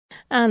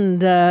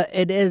And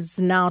it is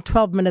now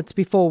 12 minutes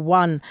before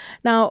 1.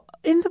 Now,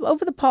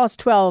 over the past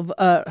 12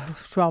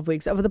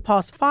 weeks, over the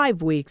past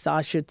 5 weeks,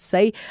 I should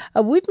say,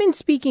 we've been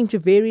speaking to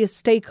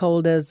various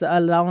stakeholders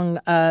along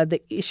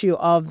the issue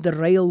of the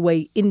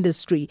railway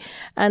industry.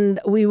 And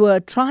we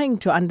were trying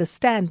to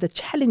understand the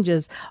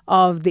challenges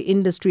of the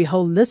industry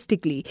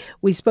holistically.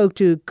 We spoke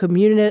to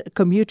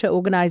commuter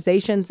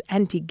organizations,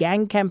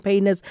 anti-gang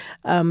campaigners,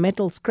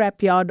 metal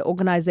scrapyard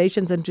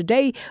organizations. And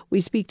today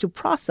we speak to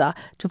PRASA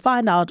to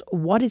find out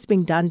what is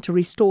being done to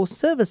restore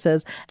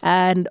services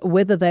and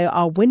whether they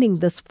are winning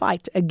this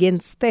fight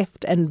against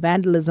theft and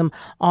vandalism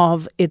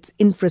of its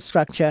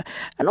infrastructure.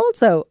 And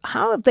also,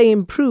 how have they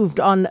improved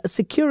on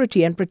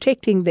security and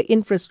protecting the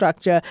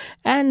infrastructure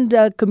and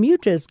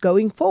commuters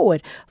going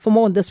forward? For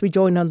more on this, we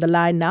join on the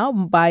line now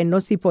by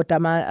Nosipho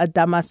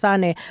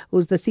Damasane,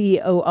 who's the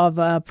CEO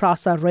of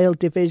PRASA Rail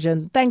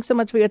Division. Thanks so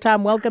much for your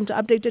time. Welcome to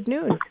Update at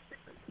Noon.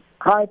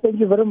 Hi, thank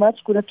you very much.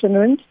 Good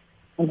afternoon.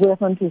 And good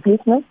afternoon to you,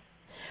 listeners.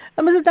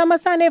 Mr.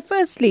 Damasane,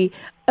 firstly,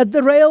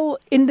 the rail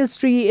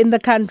industry in the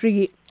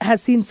country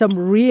has seen some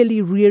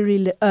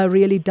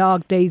really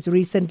dark days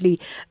recently.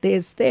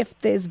 There's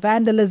theft, there's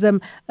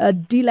vandalism,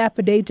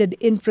 dilapidated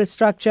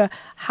infrastructure.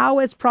 How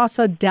has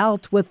PRASA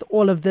dealt with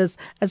all of this,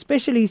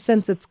 especially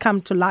since it's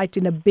come to light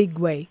in a big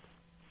way?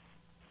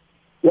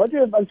 What we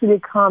have actually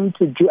come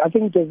to do, I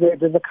think there's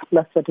a couple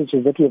of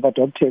strategies that we have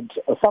adopted.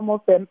 Some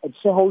of them at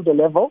shareholder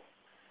level,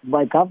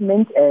 by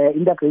government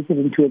integrated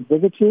into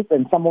executives,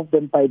 and some of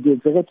them by the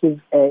executives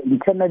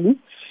internally.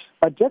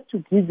 But just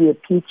to give you a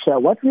picture,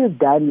 what we have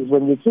done is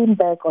when we came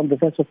back on the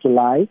 1st of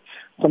July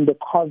from the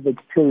COVID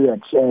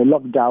period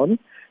lockdown,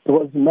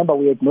 because remember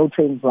we had no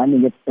trains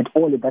running at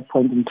all at that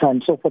point in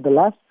time. So for the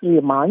last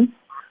 3 months,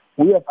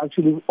 we have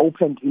actually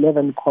opened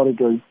 11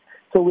 corridors.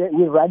 So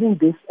we're running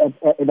this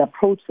an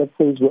approach that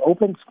says we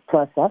open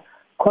PRASA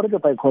corridor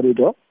by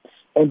corridor,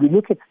 and we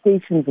look at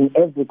stations in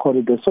every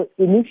corridor. So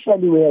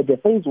initially we had the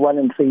phase 1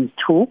 and phase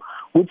 2,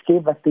 which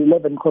gave us the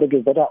 11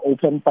 corridors that are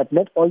open, but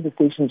not all the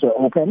stations were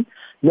open.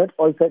 Not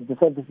all the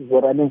services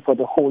were running for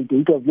the whole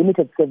day. It was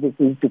limited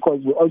services because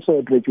we also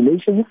had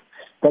regulations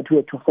that we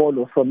had to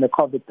follow from the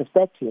COVID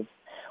perspective.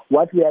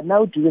 What we are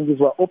now doing is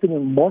we're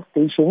opening more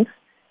stations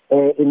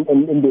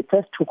in the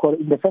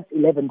first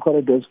 11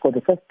 corridors for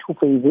the first 2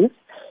 phases.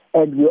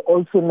 And we're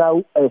also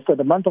now, for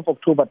the month of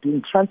October,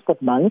 being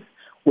Transport Month,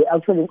 we're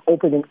actually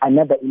opening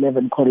another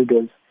 11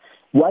 corridors.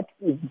 What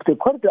is the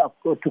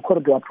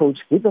corridor-to-corridor approach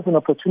gives us an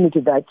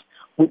opportunity that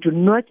we do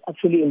not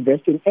actually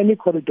invest in any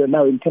corridor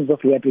now in terms of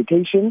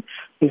rehabilitation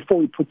before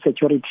we put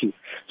security.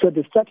 So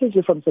the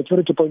strategy from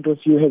security point of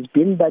view has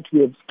been that we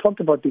have talked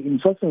about the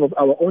insourcing of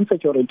our own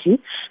security,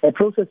 a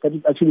process that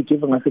is actually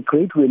giving us a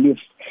great relief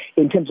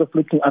in terms of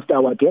looking after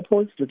our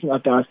depots, looking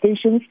after our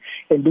stations,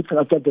 and looking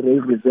after the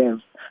rail reserve.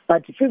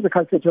 But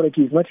physical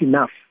security is not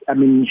enough,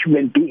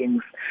 human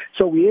beings.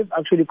 So we have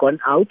actually gone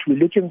out, we're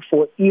looking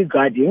for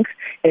e-guarding,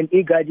 and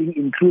e-guarding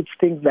includes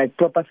things like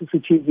proper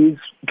CCTVs,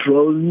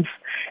 drones,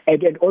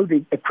 and all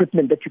the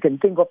equipment that you can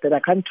think of that I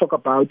can't talk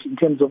about in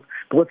terms of,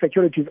 because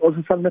security is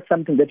also not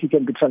something that you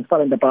can be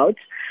transparent about,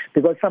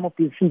 because some of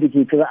these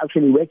syndicates are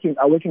actually working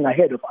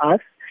ahead of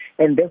us.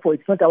 And therefore,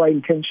 it's not our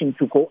intention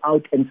to go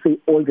out and say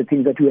all the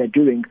things that we are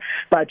doing.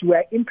 But we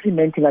are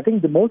implementing. I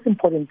think the most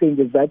important thing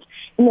is that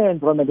in an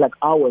environment like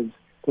ours,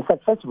 the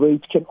success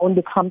rate can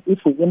only come if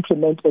we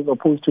implement as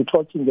opposed to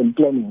talking and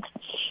planning.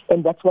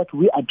 And that's what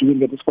we are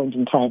doing at this point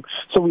in time.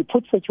 So we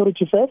put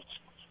security first,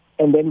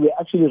 and then we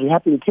actually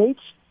rehabilitate,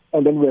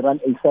 and then we run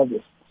a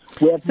service.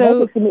 We have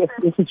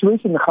a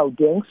situation in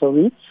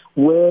Gauteng,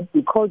 where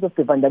because of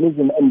the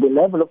vandalism and the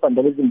level of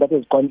vandalism that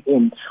has gone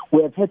in,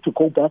 we have had to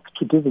go back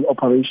to diesel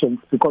operations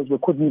because we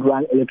couldn't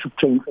run electric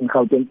trains in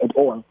Gauteng at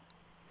all.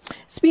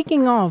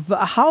 Speaking of,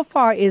 how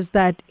far is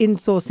that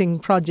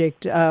insourcing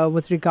project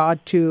with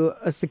regard to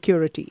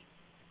security?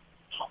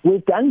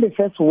 We've done the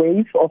first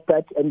wave of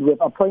that, and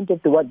we've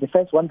appointed the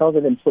first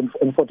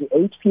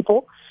 1,048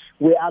 people.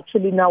 We've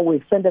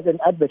sent out an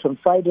advert on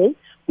Friday.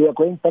 We are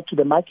going back to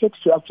the market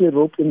to actually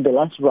rope in the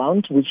last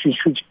round, which we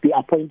should be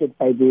appointed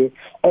by the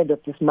end of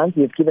this month.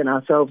 We have given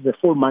ourselves the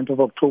full month of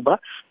October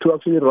to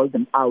actually roll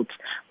them out.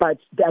 But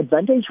the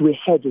advantage we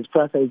had as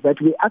PRASA is that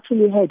we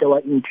actually had our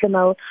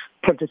internal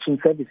protection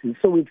services.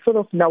 So we've sort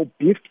of now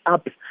beefed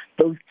up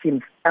those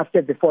teams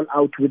after the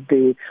fallout with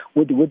the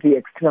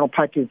external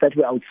parties that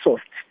were outsourced.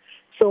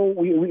 So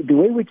the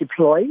way we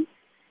deploy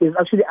is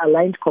actually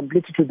aligned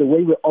completely to the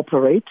way we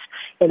operate.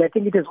 And I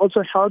think it has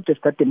also helped us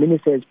that the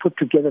minister has put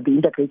together the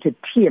integrated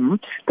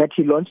team that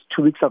he launched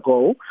 2 weeks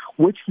ago,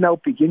 which now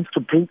begins to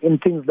bring in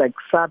things like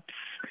SAPs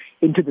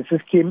into the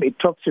system. It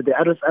talks to the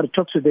RSR, it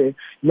talks to the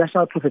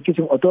National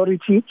Prosecuting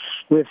Authority.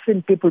 We've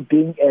seen people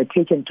being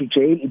taken to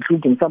jail,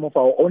 including some of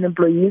our own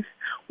employees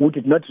who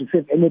did not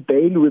receive any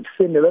bail. We've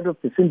seen a lot of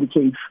the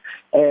syndicates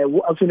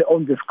who actually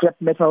own the scrap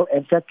metal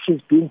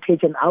factories being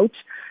taken out.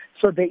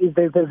 So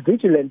there's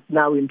vigilance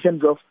now in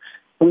terms of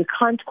we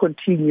can't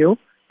continue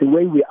the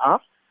way we are,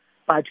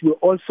 but we're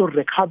also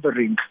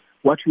recovering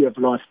what we have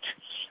lost.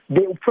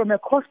 From a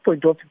cost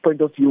point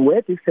of view,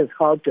 where this has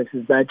helped us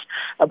is that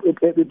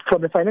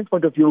from a finance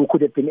point of view, we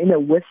could have been in a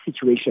worse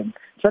situation.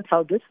 It's not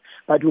helped us,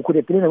 but we could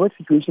have been in a worse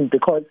situation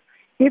because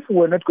if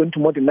we're not going to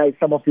modernize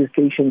some of these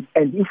stations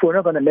and if we're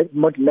not going to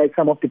modernize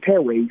some of the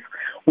pairways,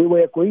 we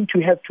were going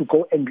to have to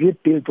go and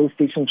rebuild those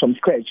stations from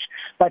scratch.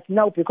 But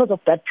now, because of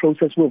that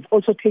process, we've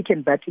also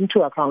taken that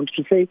into account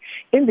to say,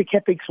 in the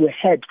capex we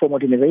had for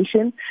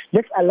modernization,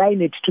 let's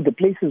align it to the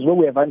places where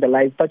we have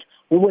vandalized, but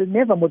we will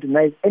never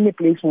modernize any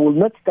place. We will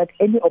not start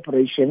any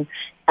operation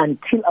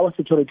until our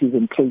security is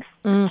in place.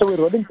 So we're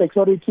rolling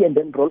security and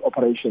then roll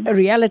operation. The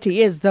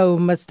reality is, though,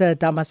 Mr.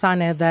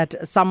 Damasane,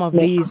 that some of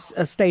these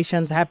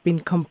stations have been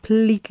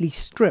completely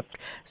stripped.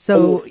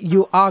 So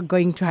you are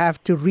going to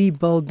have to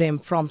rebuild them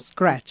from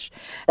scratch.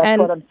 That's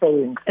what I'm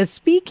saying.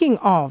 Speaking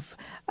of,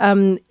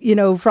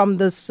 from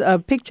this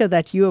picture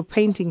that you're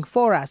painting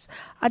for us,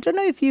 I don't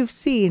know if you've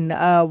seen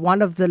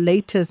one of the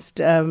latest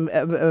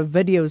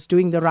videos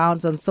doing the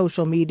rounds on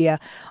social media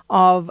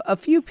of a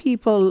few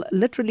people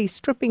literally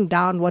stripping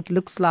down what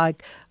looks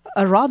like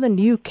a rather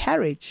new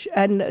carriage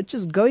and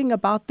just going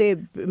about their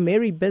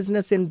merry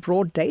business in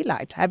broad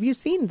daylight. Have you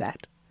seen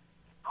that?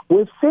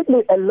 We've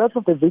seen a lot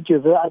of the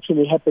videos that are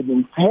actually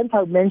happening. Hence,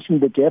 I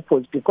mentioned the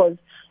depots because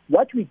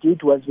what we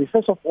did was, we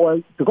first of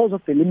all, because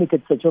of the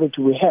limited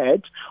security we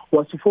had,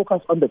 was to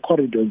focus on the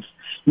corridors.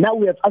 Now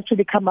we have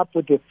actually come up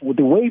with the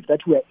wave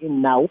that we are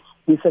in now.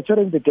 We're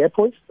securing the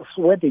depots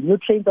where the new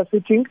trains are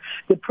sitting.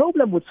 The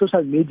problem with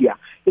social media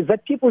is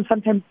that people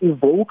sometimes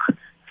evoke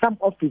some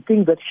of the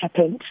things that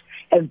happened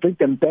and bring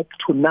them back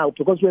to now,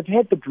 because we've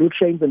had the blue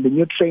trains and the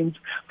new trains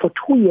for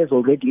 2 years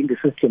already in the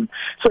system.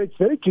 So it's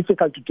very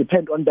difficult to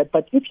depend on that.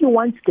 But if you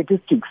want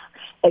statistics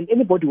and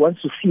anybody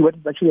wants to see what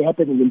is actually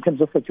happening in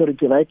terms of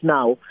security right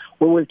now,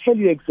 we will tell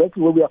you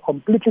exactly where we are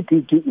completely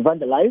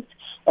vandalized,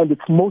 and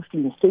it's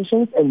mostly in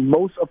stations and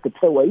most of the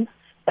pairways,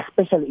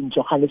 especially in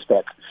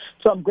Johannesburg.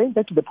 So I'm going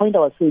back to the point I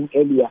was saying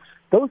earlier.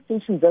 Those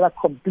stations that are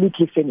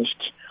completely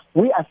finished,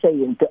 we are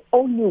saying the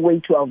only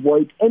way to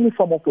avoid any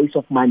form of waste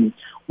of money,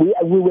 we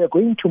were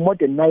going to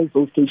modernize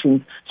those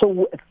stations.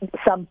 So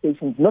some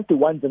stations, not the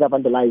ones that are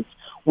vandalized.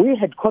 We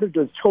had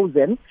corridors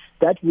chosen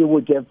that we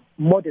would have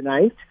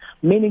modernized,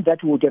 meaning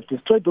that we would have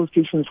destroyed those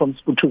stations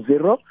to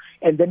zero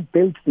and then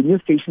built the new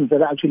stations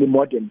that are actually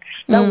modern.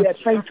 Now we are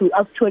trying to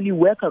actually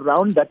work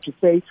around that to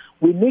say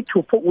we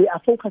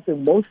are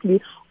focusing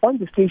mostly on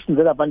the stations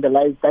that are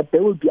vandalized, that they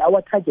will be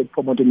our target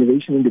for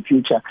modernization in the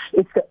future.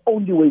 It's the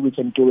only way we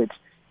can do it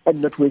and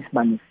not waste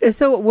money.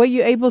 So were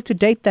you able to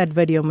date that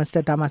video,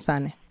 Mr.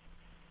 Damasane?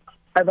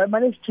 Have I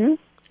managed to?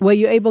 Were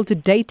you able to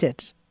date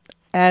it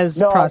as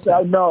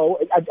process? No,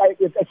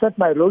 it's not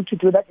my role to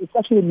do that. It's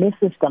actually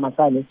Mrs.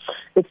 Damasane.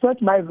 It's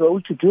not my role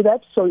to do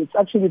that, so it's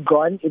actually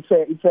gone.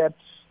 The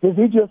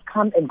videos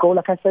come and go,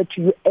 like I said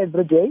to you,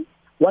 every day.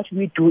 What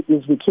we do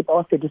is we keep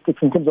our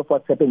statistics in terms of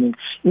what's happening.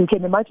 You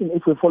can imagine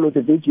if we follow the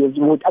videos,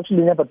 we would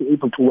actually never be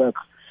able to work.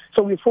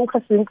 So we're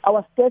focusing,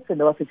 our stats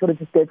and our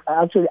security stats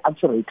are actually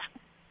accurate.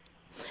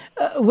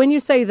 When you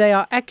say they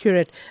are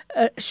accurate,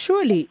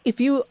 surely if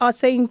you are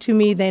saying to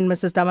me then,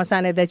 Mrs.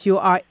 Damasane, that you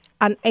are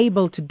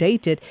unable to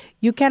date it,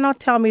 you cannot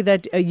tell me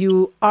that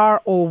you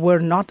are or were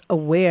not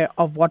aware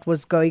of what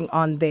was going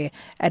on there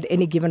at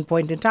any given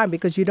point in time,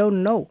 because you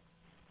don't know.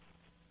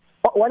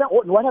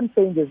 What I'm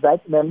saying is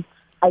that, ma'am,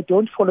 I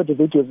don't follow the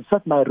videos. It's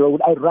not my role.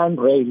 I run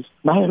rails.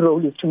 My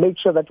role is to make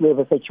sure that we have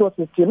a secure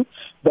system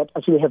that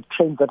actually have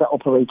trains that are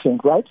operating,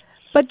 right?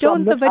 But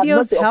don't the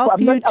videos help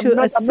you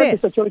to assess? I'm not the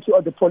security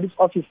or the police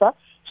officer.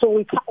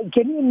 So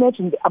can you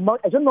imagine the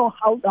amount? I don't know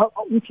how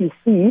if you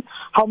see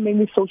how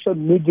many social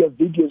media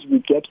videos we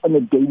get on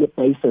a daily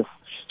basis.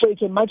 So you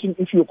can imagine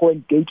if you go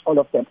and date all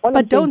of them.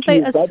 But don't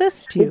they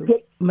assist you,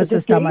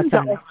 Mrs.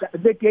 Damasane?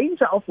 The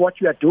danger of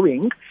what you are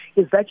doing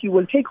is that you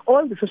will take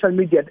all the social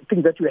media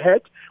things that you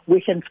had.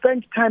 We can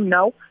spend time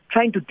now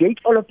trying to date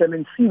all of them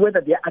and see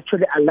whether they are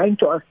actually aligned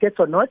to our stats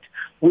or not.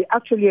 We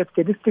actually have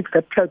statistics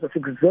that tells us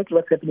exactly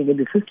what's happening in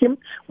the system.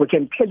 We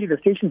can tell you the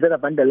stations that are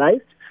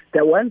vandalized,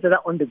 the ones that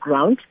are on the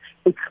ground.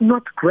 It's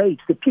not great.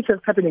 The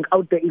pictures happening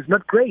out there is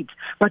not great.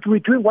 But we're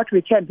doing what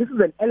we can. This is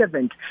an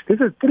element. This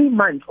is 3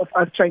 months of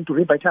us trying to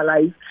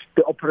revitalize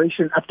the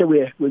operation after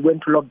we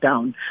went to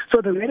lockdown.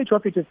 So the reality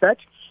of it is that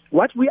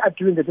what we are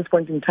doing at this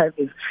point in time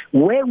is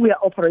where we are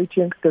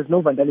operating, there's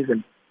no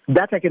vandalism.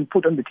 That I can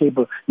put on the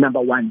table, number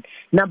one.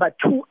 Number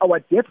two, our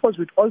depots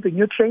with all the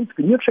new trains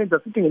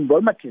are sitting in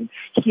Wolmerton,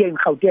 here in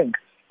Gauteng,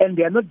 and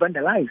they are not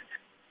vandalized.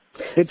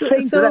 The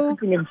trains that are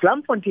sitting in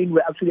Bloemfontein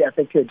were actually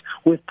affected.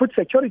 We've put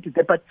security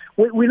there, but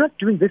we're not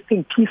doing this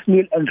thing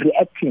piecemeal and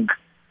reacting.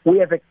 We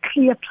have a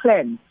clear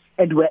plan,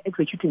 and we're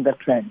executing that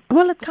plan.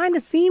 Well, it kind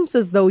of seems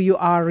as though you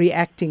are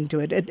reacting to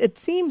it. It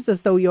seems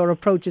as though your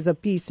approach is a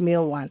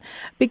piecemeal one.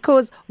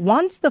 Because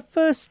once the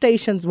first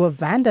stations were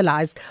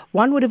vandalized,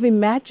 one would have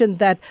imagined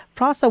that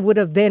PRASA would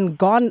have then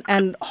gone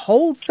and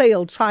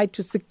wholesale tried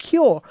to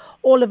secure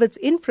all of its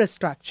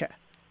infrastructure.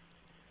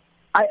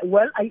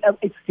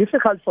 It's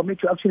difficult for me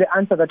to actually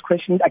answer that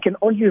question. I can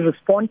only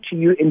respond to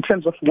you in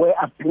terms of where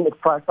I've been at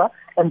PRASA,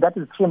 and that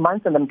is 3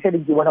 months, and I'm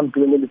telling you what I'm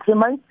doing in the 3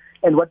 months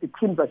and what the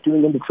teams are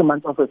doing in the 3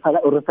 months of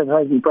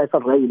referencing PRASA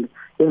Rail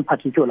in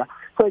particular.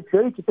 So it's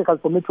very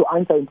difficult for me to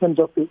answer in terms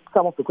of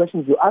some of the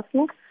questions you're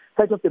asking.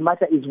 Fact of the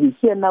matter is we're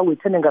here now, we're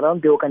turning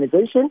around the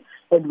organization,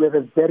 and we have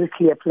a very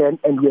clear plan,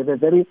 and we have a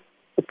very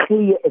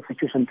clear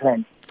execution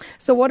plan.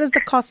 So what has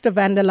the cost of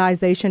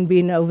vandalization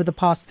been over the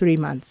past 3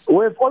 months?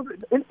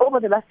 Over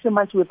the last 3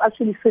 months, we've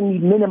actually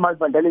seen minimal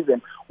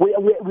vandalism. We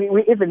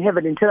even have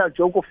an internal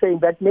joke of saying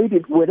that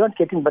maybe we're not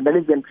getting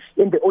vandalism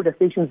in the older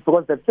stations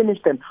because they've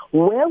finished them.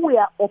 Where we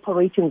are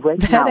operating right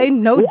now... That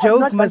ain't no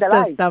joke,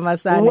 Mr.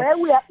 Stamasane. Where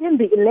we are in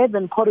the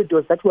 11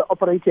 corridors that we're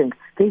operating,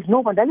 there is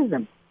no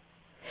vandalism.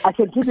 I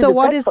can give you so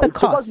what is the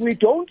cost?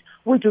 Because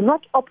we do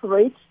not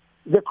operate.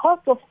 The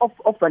cost of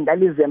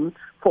vandalism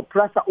for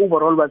PRASA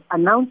overall was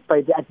announced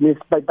by the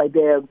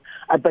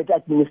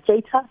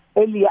administrator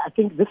earlier, I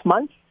think this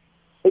month.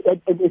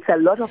 It's a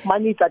lot of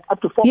money. It's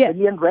up to 4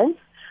 billion rand.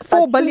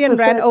 4 billion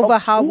rand over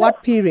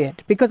what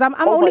period? Because I'm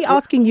only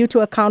asking you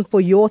to account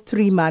for your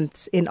 3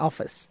 months in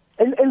office.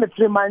 In the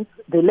 3 months,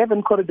 the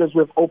 11 corridors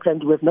we've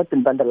opened, we've not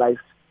been vandalized.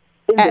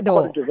 At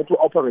all. Corridors that we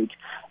operate.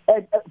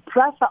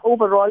 PRASA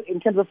overall,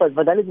 in terms of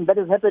vandalism that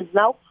has happened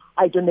now,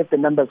 I don't have the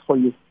numbers for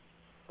you.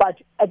 But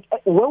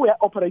where we are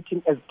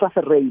operating as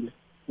PRASA Rail,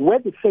 where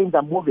the trains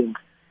are moving,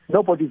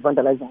 nobody's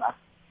vandalizing us.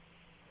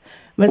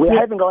 We're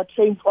having our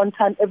trains on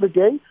time every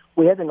day.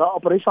 We're having our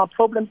operational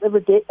problems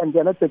every day, and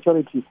they're not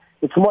security.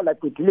 It's more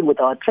like we're dealing with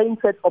our train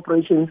set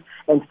operations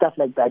and stuff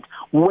like that.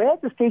 Where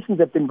the stations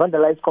have been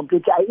vandalized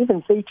completely, I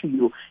even say to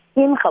you,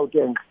 in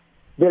Gauteng,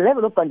 the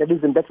level of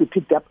vandalism that we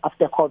picked up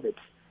after COVID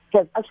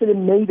has actually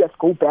made us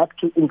go back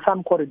to, in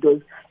some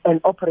corridors,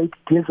 and operate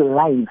diesel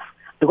lines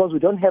because we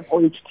don't have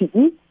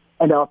OHTE,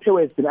 and our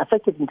power has been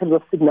affected in terms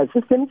of signal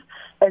systems.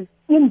 And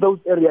in those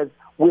areas,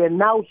 we are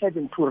now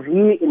having to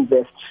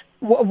reinvest.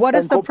 What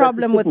is the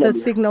problem with the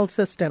signal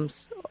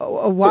systems?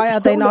 Why are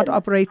they not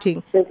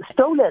operating? They're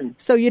stolen.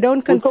 So you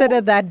don't consider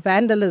that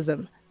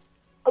vandalism?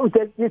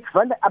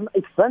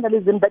 It's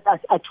vandalism that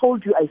I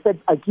told you, I said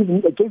I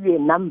gave you a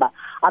number.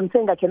 I'm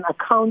saying I can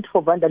account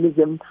for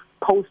vandalism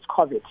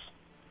post-COVID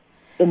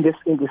in this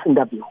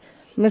interview.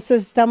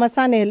 Mrs.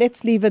 Tamasane,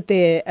 let's leave it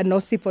there.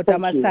 Nosipho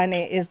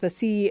Tamasane is the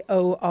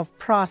CEO of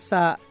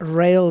PRASA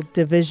Rail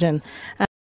Division.